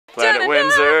Planet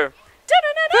Windsor.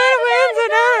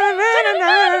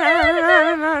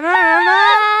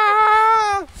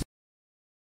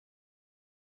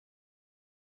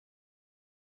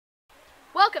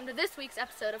 Welcome to this week's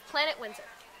episode of Planet Windsor.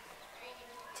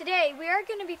 Today we are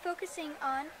going to be focusing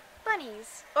on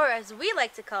bunnies. Or as we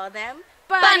like to call them,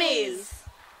 Bunnies!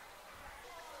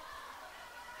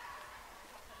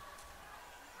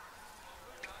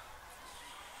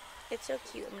 It's so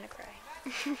cute, I'm gonna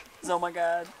cry. Oh my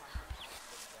god.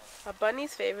 A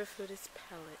bunny's favorite food is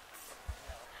pellets.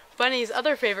 Bunny's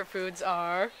other favorite foods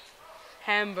are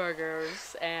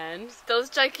hamburgers and Those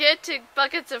gigantic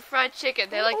buckets of fried chicken,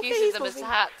 they like using them as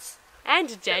hats.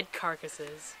 and dead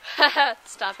carcasses.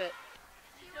 Stop it.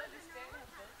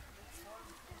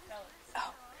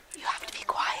 You have to be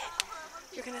quiet.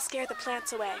 You're gonna scare the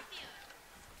plants away.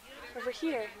 Over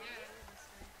here,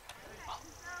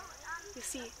 you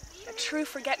see a true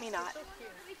forget-me-not,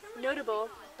 notable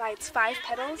by its 5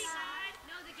 petals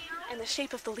and the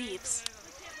shape of the leaves.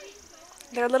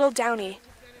 They're a little downy.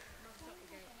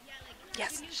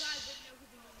 Yes.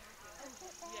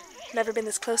 Never been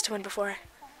this close to one before.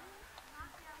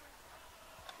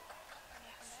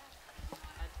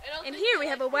 And here we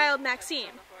have a wild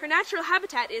Maxime. Her natural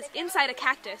habitat is inside a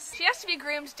cactus. She has to be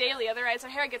groomed daily, otherwise her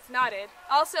hair gets knotted.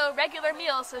 Also, regular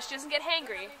meals so she doesn't get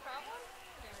hangry.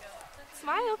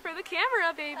 Smile for the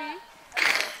camera, baby.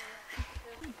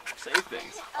 Say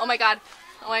things. Oh my god.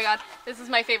 Oh my god. This is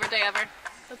my favorite day ever.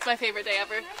 That's my favorite day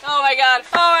ever. Oh my god.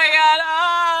 Oh my god.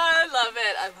 Oh, I love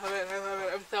it. I love it. I love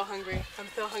it. I'm so hungry. I'm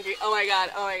so hungry. Oh my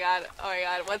god. Oh my god. Oh my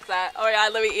god. What's that? Oh my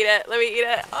god. Let me eat it. Let me eat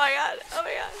it. Oh my god. Oh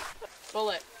my god.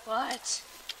 Bullet. What?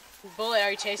 Bullet, are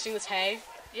you tasting this hay?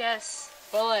 Yes.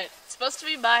 Bullet. It's supposed to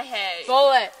be my hay.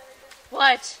 Bullet.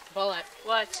 What? Bullet.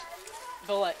 What?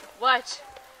 Bullet. What?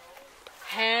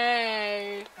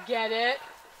 Hey, get it?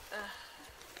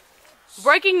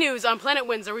 Breaking news on Planet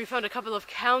Windsor, we found a couple of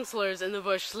counselors in the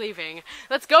bush sleeping.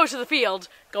 Let's go to the field.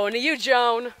 Going to you,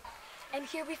 Joan. And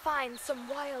here we find some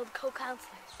wild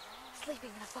co-counselors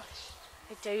sleeping in a bush.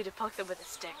 I dare you to poke them with a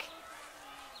stick.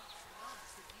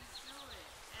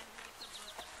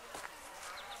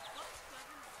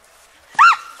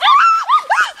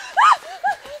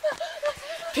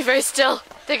 Be very still.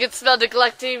 They can smell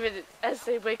neglect even as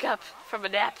they wake up from a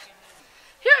nap.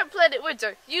 Here at Planet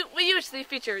Windsor, we usually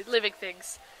feature living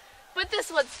things. But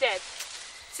this one's dead.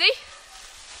 See?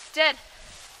 Dead.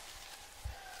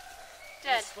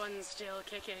 Dead. This one's still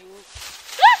kicking.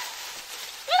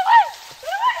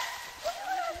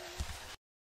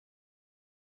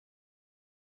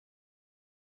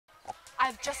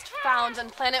 I've just found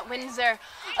on Planet Windsor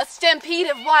a stampede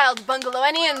of wild Bungalow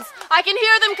Nians. I can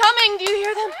hear them coming. Do you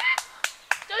hear them?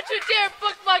 Don't you dare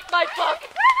bookmark my book.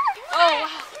 Oh,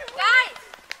 wow.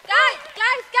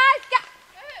 Guys!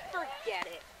 Forget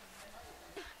it.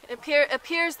 It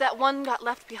appears that one got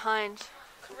left behind.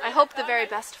 I hope the very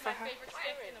best for her.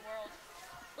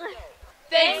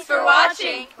 Thanks for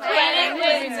watching Planet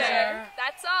Windsor.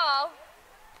 That's all.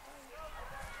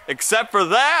 Except for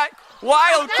that,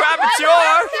 wild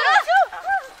Crabbiture!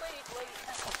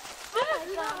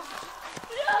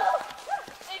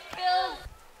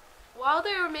 While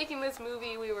they were making this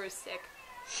movie, we were sick.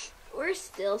 We're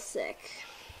still sick.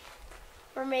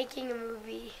 We're making a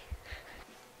movie.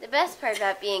 The best part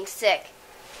about being sick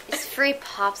is free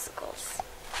popsicles.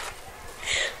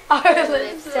 Our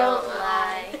lips don't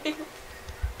lie.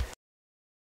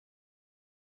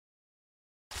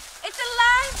 It's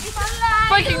alive! It's alive!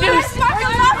 Breaking news!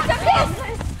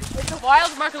 It's a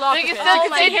wild Markalopsis. Think it still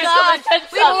contains God. some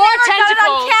intense We've never done it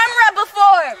on camera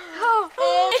before!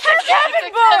 It's a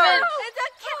cabin bird!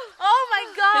 Oh my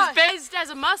god! His face has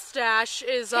a mustache.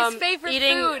 Is His favorite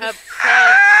eating food. a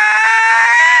plant.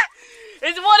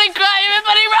 It's wooden cry,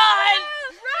 everybody run!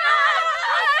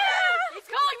 He's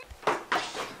calling.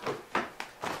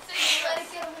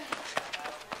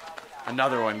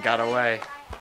 Another one got away.